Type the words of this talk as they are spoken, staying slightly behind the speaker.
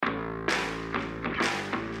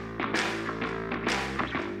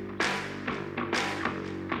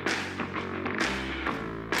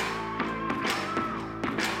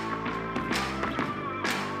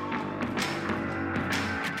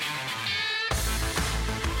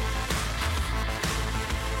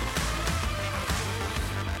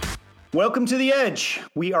Welcome to The Edge.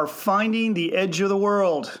 We are finding the edge of the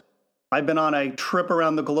world. I've been on a trip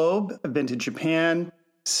around the globe. I've been to Japan,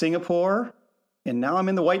 Singapore, and now I'm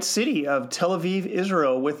in the white city of Tel Aviv,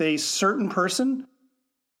 Israel, with a certain person,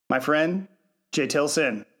 my friend, Jay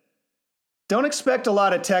Tilson. Don't expect a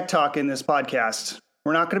lot of tech talk in this podcast.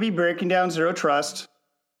 We're not going to be breaking down Zero Trust.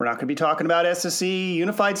 We're not going to be talking about SSE,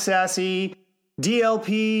 Unified SASE,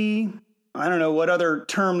 DLP. I don't know what other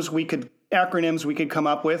acronyms we could come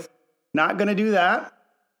up with. Not going to do that.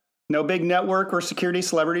 No big network or security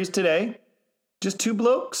celebrities today. Just two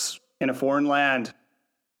blokes in a foreign land.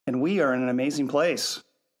 And we are in an amazing place.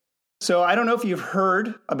 So I don't know if you've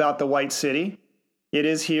heard about the White City. It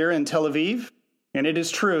is here in Tel Aviv. And it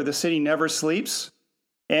is true, the city never sleeps.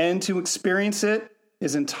 And to experience it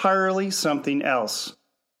is entirely something else.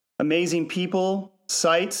 Amazing people,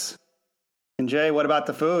 sights. And Jay, what about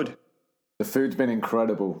the food? The food's been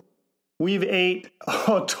incredible. We've ate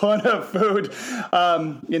a ton of food.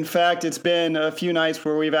 In fact, it's been a few nights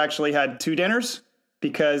where we've actually had two dinners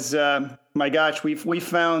because, my gosh, we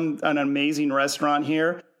found an amazing restaurant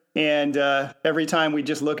here. And every time we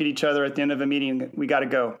just look at each other at the end of a meeting, we got to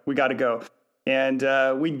go.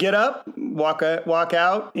 And we get up, walk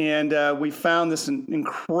out, and we found this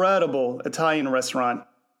incredible Italian restaurant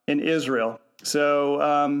in Israel.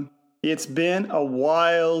 So it's been a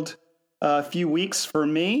wild few weeks for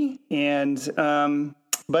me,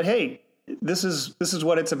 but hey, this is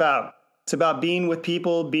what it's about. It's about being with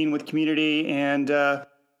people, being with community, and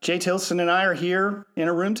Jay Tilson and I are here in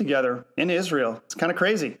a room together in Israel. It's kind of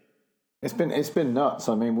crazy. It's been nuts.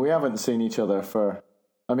 I mean, we haven't seen each other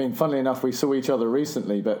funnily enough, we saw each other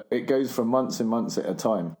recently, but it goes for months and months at a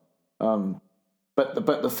time. But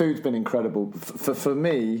the food's been incredible. For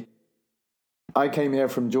me, I came here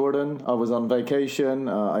from Jordan. I was on vacation.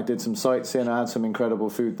 I did some sightseeing. I had some incredible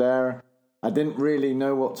food there. I didn't really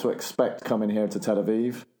know what to expect coming here to Tel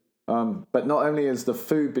Aviv. But not only has the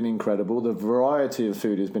food been incredible, the variety of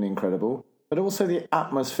food has been incredible, but also the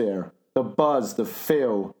atmosphere, the buzz, the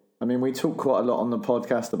feel. I mean, we talk quite a lot on the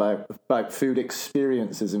podcast about food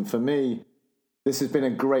experiences. And for me, this has been a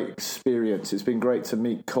great experience. It's been great to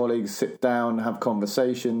meet colleagues, sit down, have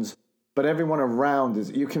conversations. But everyone around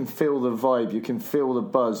you can feel the vibe, you can feel the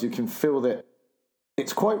buzz, you can feel that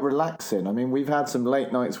it's quite relaxing. I mean, we've had some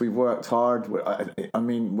late nights, we've worked hard.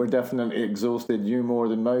 We're definitely exhausted, you more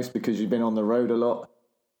than most, because you've been on the road a lot.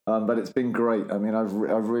 But it's been great. I mean, I've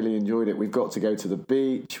really enjoyed it. We've got to go to the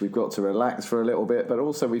beach, we've got to relax for a little bit, but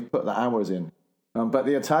also we've put the hours in. But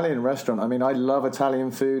the Italian restaurant, I mean, I love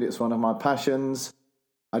Italian food. It's one of my passions.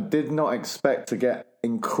 I did not expect to get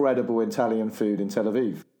incredible Italian food in Tel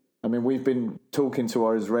Aviv. I mean, we've been talking to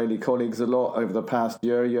our Israeli colleagues a lot over the past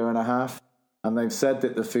year and a half, and they've said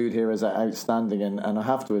that the food here is outstanding, and I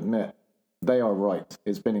have to admit, they are right.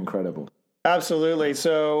 It's been incredible. Absolutely.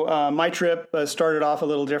 So my trip started off a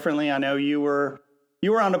little differently. I know you were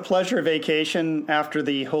on a pleasure vacation after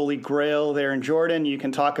the Holy Grail there in Jordan. You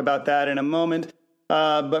can talk about that in a moment.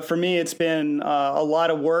 But for me, it's been a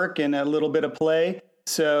lot of work and a little bit of play.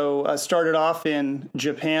 So I started off in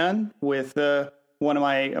Japan with one of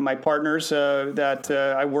my partners that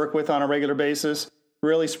I work with on a regular basis,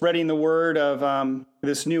 really spreading the word of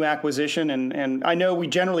this new acquisition. And I know we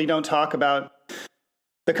generally don't talk about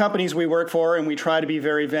the companies we work for, and we try to be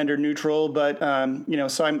very vendor neutral, but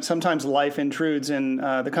sometimes life intrudes. And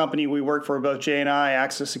the company we work for, both Jay and I,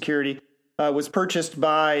 Access Security, was purchased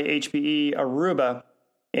by HPE Aruba.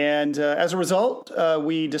 And as a result,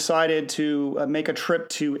 we decided to make a trip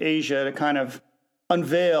to Asia to kind of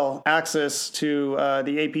unveil access to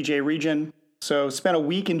the APJ region. So spent a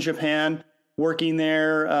week in Japan working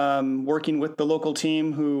there, working with the local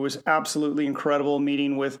team who was absolutely incredible,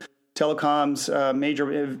 meeting with telecoms, major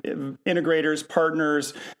integrators,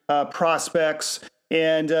 partners, prospects,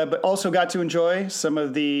 and but also got to enjoy some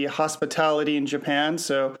of the hospitality in Japan.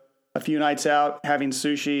 So a few nights out having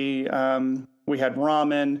sushi, we had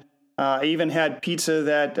ramen. I even had pizza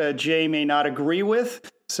that Jay may not agree with.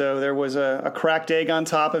 So there was a cracked egg on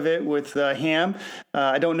top of it with ham.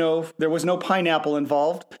 I don't know if there was no pineapple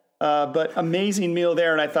involved, but amazing meal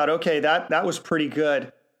there. And I thought, okay, that was pretty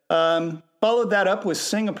good. Followed that up with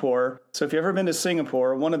Singapore. So if you've ever been to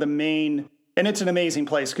Singapore, one of the main, and it's an amazing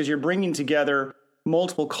place because you're bringing together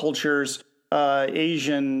multiple cultures,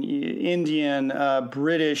 Asian, Indian,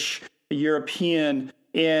 British, European,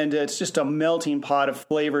 and it's just a melting pot of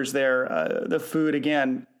flavors there. The food,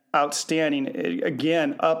 again, outstanding.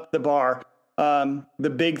 Again, up the bar. The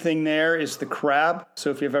big thing there is the crab. So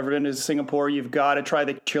if you've ever been to Singapore, you've got to try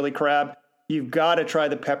the chili crab. You've got to try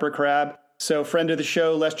the pepper crab. So friend of the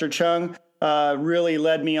show, Lester Chung, really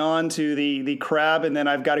led me on to the crab. And then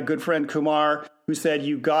I've got a good friend, Kumar, who said,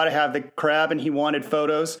 you got to have the crab, and he wanted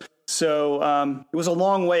photos. So it was a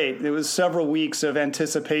long wait. It was several weeks of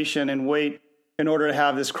anticipation and wait in order to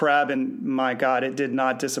have this crab. And my God, it did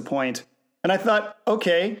not disappoint. And I thought,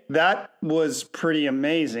 okay, that was pretty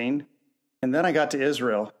amazing. And then I got to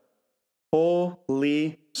Israel.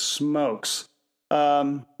 Holy smokes.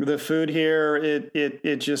 The food here,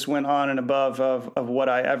 it just went on and above of what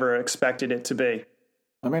I ever expected it to be.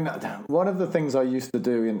 I mean, one of the things I used to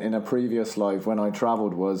do in a previous life when I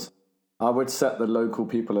traveled was I would set the local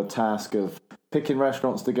people a task of picking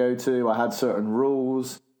restaurants to go to. I had certain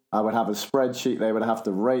rules. I would have a spreadsheet. They would have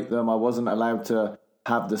to rate them. I wasn't allowed to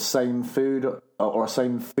have the same food or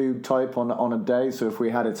same food type on a day. So if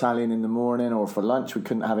we had Italian in the morning or for lunch, we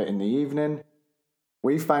couldn't have it in the evening.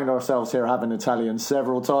 We found ourselves here having Italian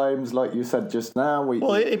several times, like you said just now.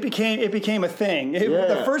 It became a thing.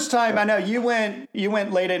 The first time, I know you went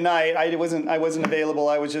late at night. I wasn't available.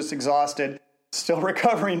 I was just exhausted, still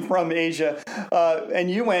recovering from Asia. And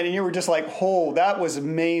you went, and you were just like, "Oh, that was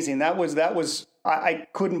amazing. That was. I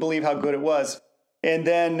couldn't believe how good it was." And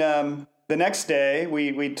then the next day,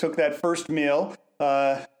 we took that first meal.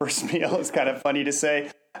 First meal is kind of funny to say.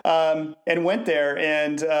 And went there,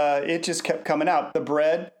 and it just kept coming out. The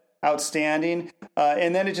bread, outstanding,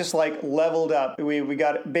 and then it just like leveled up. We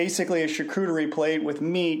got basically a charcuterie plate with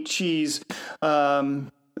meat, cheese.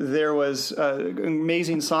 There was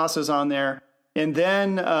amazing sauces on there, and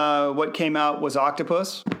then what came out was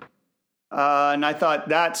octopus, and I thought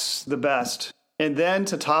that's the best. And then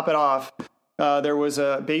to top it off, there was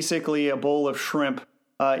basically a bowl of shrimp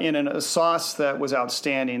in a sauce that was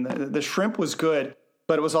outstanding. The shrimp was good,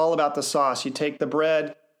 but it was all about the sauce. You take the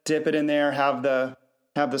bread, dip it in there, have the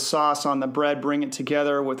sauce on the bread, bring it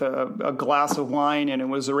together with a glass of wine, and it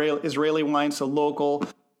was Israeli wine, so local.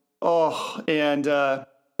 Oh, and the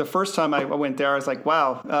first time I went there, I was like,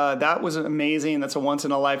 wow, that was amazing. That's a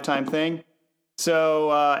once-in-a-lifetime thing.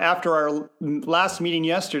 So after our last meeting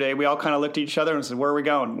yesterday, we all kind of looked at each other and said, where are we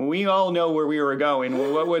going? We all know where we were going,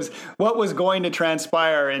 what was going to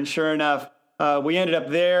transpire, and sure enough, we ended up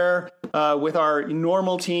there with our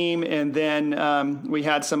normal team, and then we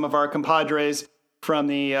had some of our compadres from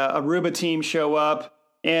the Aruba team show up.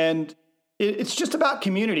 And it's just about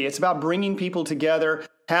community. It's about bringing people together,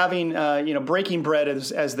 having, breaking bread,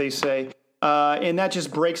 as they say. And that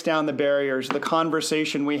just breaks down the barriers. The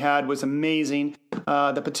conversation we had was amazing.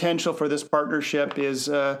 The potential for this partnership is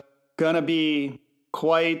going to be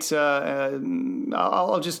quite,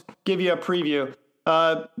 I'll just give you a preview.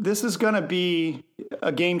 This is going to be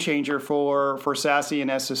a game changer for SSE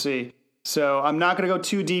and SSE. So I'm not going to go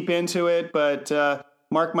too deep into it, but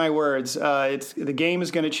mark my words, the game is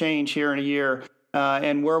going to change here in a year.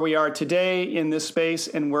 And where we are today in this space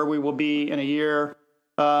and where we will be in a year,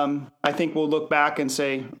 I think we'll look back and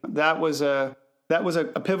say that was a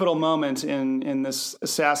pivotal moment in this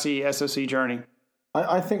SSE SSE journey.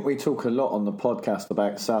 I think we talk a lot on the podcast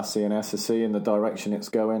about SSE and SSE and the direction it's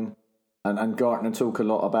going. And Gartner talk a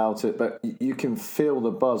lot about it, but you can feel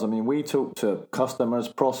the buzz. I mean, we talk to customers,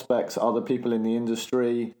 prospects, other people in the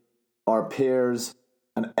industry, our peers,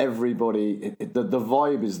 and everybody. The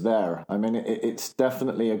vibe is there. I mean, it's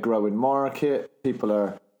definitely a growing market.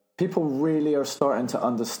 People really are starting to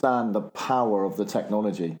understand the power of the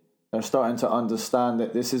technology. They're starting to understand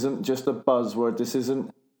that this isn't just a buzzword. This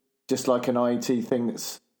isn't just like an IT thing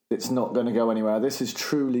that's not going to go anywhere. This is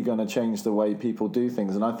truly going to change the way people do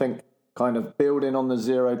things. And I think kind of building on the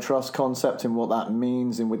zero trust concept and what that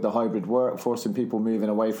means, and with the hybrid workforce and people moving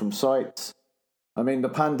away from sites. I mean, the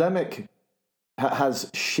pandemic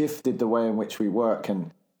has shifted the way in which we work.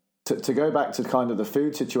 And to go back to kind of the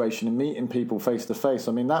food situation and meeting people face to face,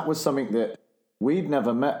 I mean, that was something that we'd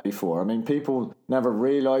never met before. I mean, people never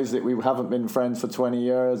realize that we haven't been friends for 20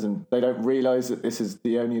 years, and they don't realize that this is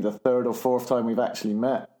only the third or fourth time we've actually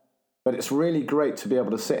met. But it's really great to be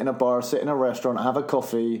able to sit in a bar, sit in a restaurant, have a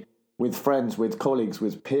coffee with friends, with colleagues,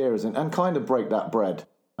 with peers, and kind of break that bread.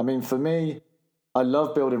 I mean, for me, I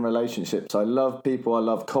love building relationships. I love people. I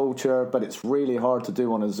love culture, but it's really hard to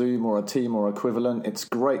do on a Zoom or a Team or equivalent. It's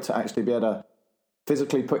great to actually be able to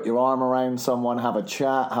physically put your arm around someone, have a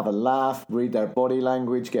chat, have a laugh, read their body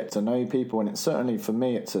language, get to know people. And it's certainly, for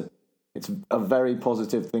me, it's a very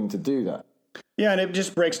positive thing to do that. Yeah, and it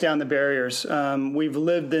just breaks down the barriers. We've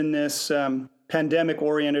lived in this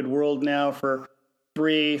pandemic-oriented world now for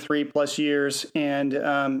 3+ years,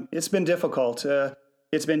 and it's been difficult.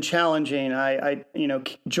 It's been challenging. I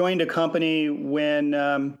joined a company when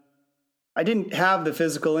I didn't have the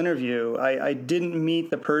physical interview. I didn't meet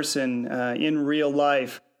the person in real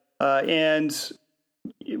life, and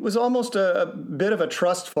it was almost a bit of a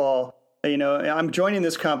trust fall. You know, I'm joining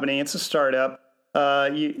this company. It's a startup.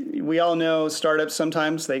 We all know startups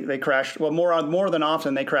sometimes they crash. Well, more than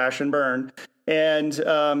often they crash and burn. And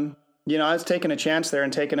you know, I was taking a chance there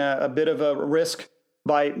and taking a bit of a risk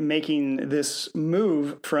by making this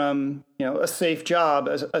move from, you know, a safe job,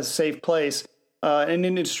 a safe place, an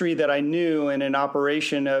industry that I knew, and an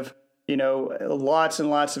operation of, you know, lots and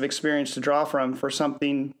lots of experience to draw from, for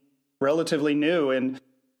something relatively new and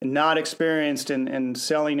not experienced in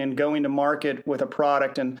selling and going to market with a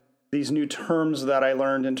product, and these new terms that I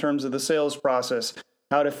learned in terms of the sales process,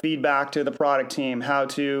 how to feed back to the product team, how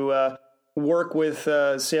to work with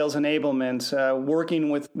sales enablement, working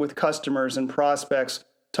with customers and prospects,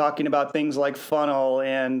 talking about things like funnel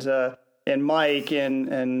and mic and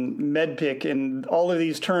medpic and all of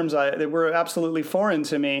these terms that were absolutely foreign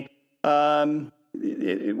to me.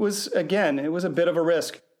 It was a bit of a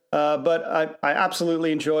risk. But I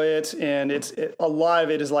absolutely enjoy it, and a lot of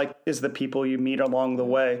it is the people you meet along the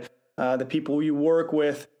way, the people you work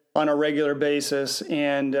with on a regular basis,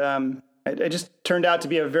 and it just turned out to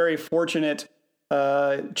be a very fortunate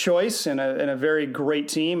choice and a very great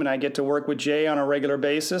team, and I get to work with Jay on a regular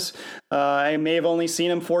basis. I may have only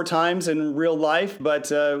seen him 4 times in real life,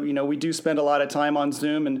 but you know, we do spend a lot of time on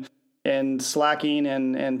Zoom and slacking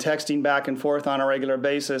and texting back and forth on a regular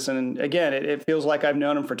basis. And again, it feels like I've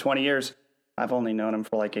known him for 20 years. I've only known him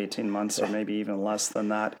for like 18 months or maybe even less than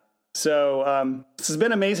that. So this has been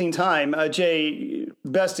an amazing time. Jay,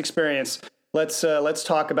 best experience. Let's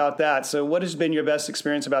talk about that. So what has been your best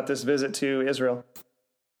experience about this visit to Israel?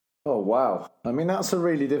 Oh, wow. I mean, that's a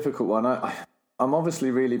really difficult one. I'm obviously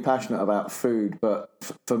really passionate about food, but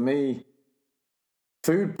for me,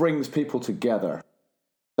 food brings people together.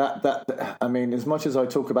 I mean, as much as I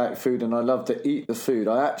talk about food and I love to eat the food,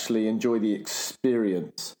 I actually enjoy the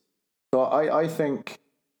experience. So I think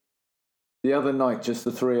the other night, just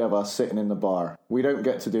the 3 of us sitting in the bar, we don't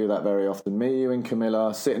get to do that very often. Me, you and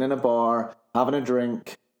Camilla sitting in a bar, having a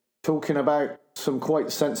drink, talking about some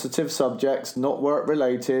quite sensitive subjects, not work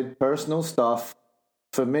related, personal stuff.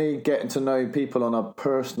 For me, getting to know people on a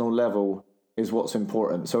personal level is what's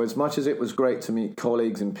important. So as much as it was great to meet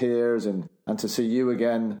colleagues and peers and to see you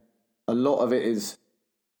again, a lot of it is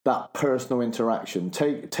that personal interaction,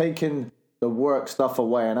 taking the work stuff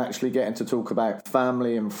away and actually getting to talk about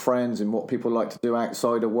family and friends and what people like to do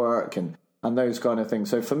outside of work and those kind of things.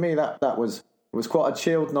 So for me, that was quite a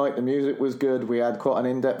chilled night. The music was good. We had quite an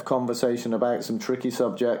in-depth conversation about some tricky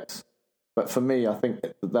subjects. But for me, I think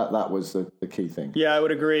that was the key thing. Yeah, I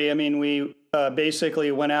would agree. I mean, we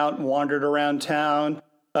basically went out and wandered around town.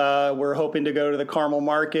 We're hoping to go to the Carmel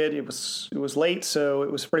Market. It was late, so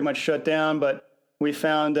it was pretty much shut down. But we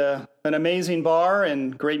found an amazing bar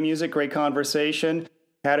and great music, great conversation.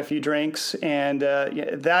 Had a few drinks, and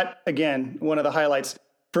that again, one of the highlights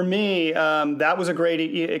for me. That was a great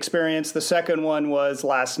experience. The second one was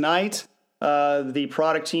last night. The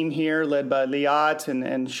product team here, led by Liat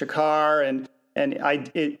and Shakar and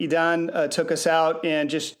Idan, took us out and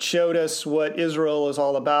just showed us what Israel is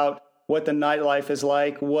all about, what the nightlife is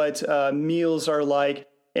like, what meals are like.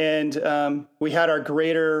 And we had our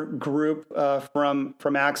greater group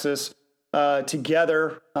from Axis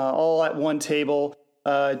together, all at one table,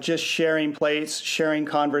 just sharing plates, sharing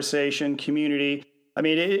conversation, community. I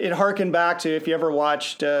mean, it harkened back to if you ever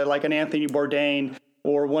watched like an Anthony Bourdain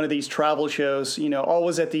or one of these travel shows, you know,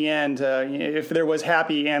 always at the end, if there was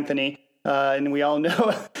Happy Anthony, and we all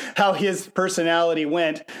know how his personality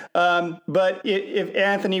went. But if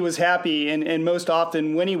Anthony was happy, and most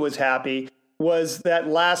often when he was happy, was that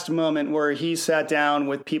last moment where he sat down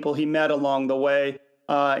with people he met along the way,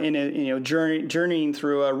 journeying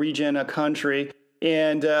through a region, a country,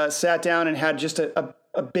 and sat down and had just a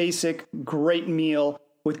basic great meal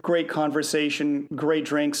with great conversation, great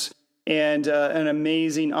drinks, and an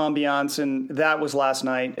amazing ambiance. And that was last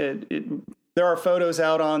night. There are photos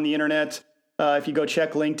out on the internet. If you go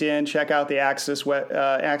check LinkedIn, check out the Axis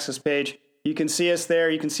page, you can see us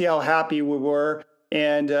there. You can see how happy we were.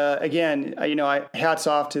 And again, hats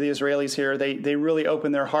off to the Israelis here. They really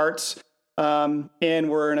opened their hearts and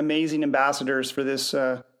were an amazing ambassadors for this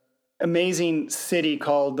amazing city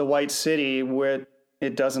called the White City, where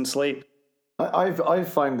it doesn't sleep. I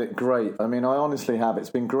find it great. I mean, I honestly have.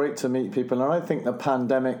 It's been great to meet people, and I think the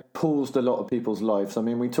pandemic paused a lot of people's lives. I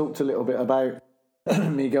mean, we talked a little bit about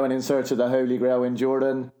me going in search of the Holy Grail in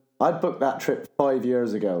Jordan. I booked that trip 5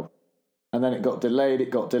 years ago, and then it got delayed,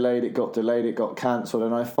 it got cancelled,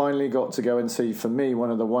 and I finally got to go and see, for me,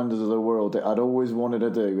 one of the wonders of the world that I'd always wanted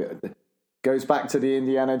to do. It goes back to the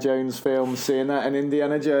Indiana Jones film, seeing that in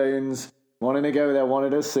Indiana Jones, wanting to go there,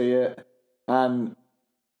 wanted to see it, and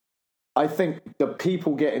I think the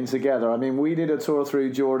people getting together. I mean, we did a tour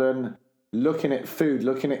through Jordan, looking at food,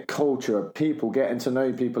 looking at culture, people, getting to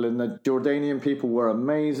know people, and the Jordanian people were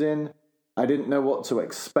amazing. I didn't know what to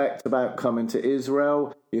expect about coming to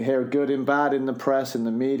Israel. You hear good and bad in the press, in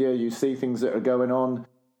the media, you see things that are going on,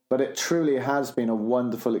 but it truly has been a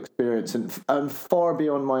wonderful experience and far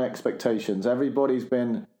beyond my expectations. Everybody's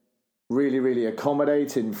been really, really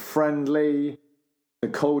accommodating, friendly. The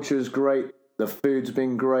culture's great. The food's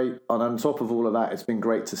been great. And on top of all of that, it's been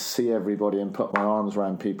great to see everybody and put my arms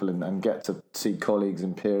around people and get to see colleagues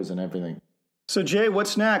and peers and everything. So, Jay,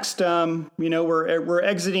 what's next? We're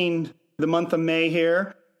exiting the month of May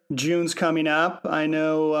here. June's coming up. I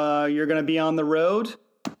know you're going to be on the road.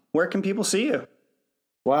 Where can people see you?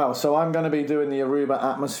 Wow. So I'm going to be doing the Aruba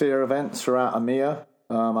Atmosphere events throughout EMEA.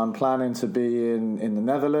 I'm planning to be in the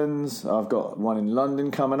Netherlands. I've got one in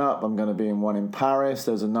London coming up. I'm going to be in one in Paris.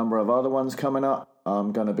 There's a number of other ones coming up.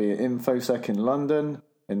 I'm going to be at InfoSec in London,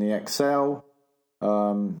 in the Excel.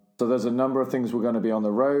 So there's a number of things we're going to be on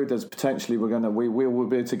the road. There's potentially we will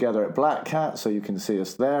be together at Black Cat, so you can see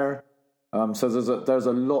us there. So there's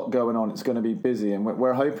a lot going on. It's going to be busy, and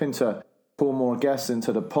we're hoping to pull more guests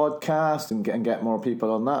into the podcast and get more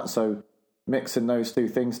people on that. So mixing those two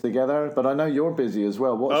things together. But I know you're busy as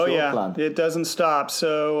well. What's your plan? It doesn't stop.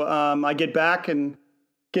 So I get back and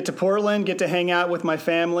get to Portland, get to hang out with my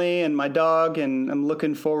family and my dog, and I'm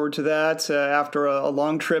looking forward to that after a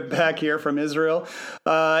long trip back here from Israel.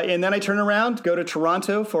 And then I turn around, go to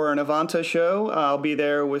Toronto for an Avanta show. I'll be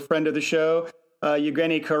there with friend of the show,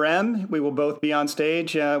 Yevgeny Karem. We will both be on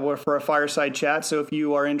stage for a fireside chat. So if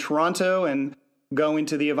you are in Toronto and going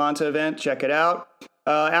to the Avanta event, check it out.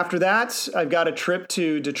 After that, I've got a trip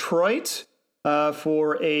to Detroit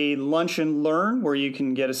for a lunch and learn where you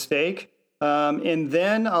can get a steak. And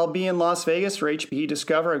then I'll be in Las Vegas for HPE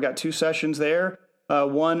Discover. I've got 2 sessions there,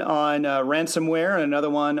 one on ransomware and another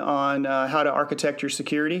one on how to architect your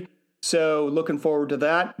security. So looking forward to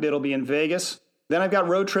that. It'll be in Vegas. Then I've got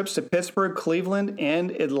road trips to Pittsburgh, Cleveland,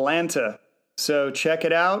 and Atlanta. So check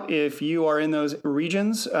it out if you are in those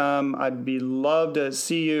regions. I'd be love to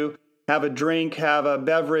see you. Have a drink, have a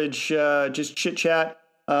beverage, just chit chat.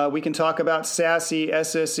 We can talk about SASE,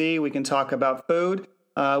 SSE. We can talk about food.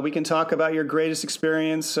 We can talk about your greatest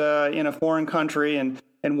experience in a foreign country and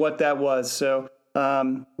what that was. So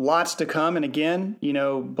lots to come. And again,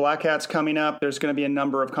 Black Hat's coming up. There's going to be a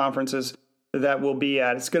number of conferences that we'll be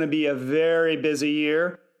at. It's going to be a very busy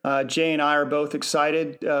year. Jay and I are both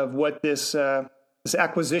excited of what this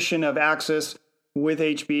acquisition of access with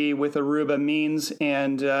HPE, with Aruba means.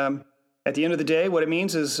 And at the end of the day, what it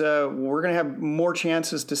means is we're going to have more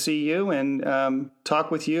chances to see you and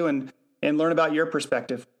talk with you and learn about your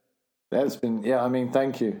perspective. That's been,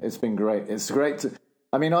 thank you. It's been great. It's great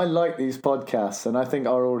I like these podcasts, and I think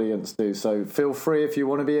our audience do. So feel free if you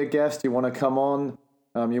want to be a guest, you want to come on,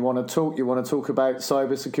 you want to talk about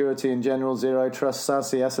cybersecurity in general, Zero Trust,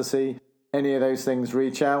 SASE, SSE, any of those things,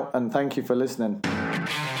 reach out. And thank you for listening.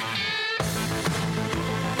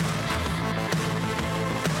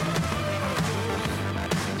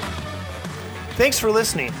 Thanks for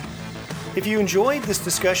listening. If you enjoyed this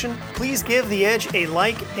discussion, please give The Edge a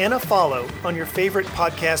like and a follow on your favorite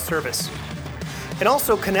podcast service. And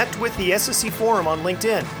also connect with the SSE forum on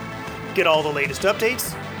LinkedIn. Get all the latest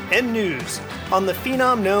updates and news on the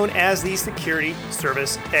phenom known as the Security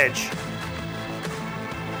Service Edge.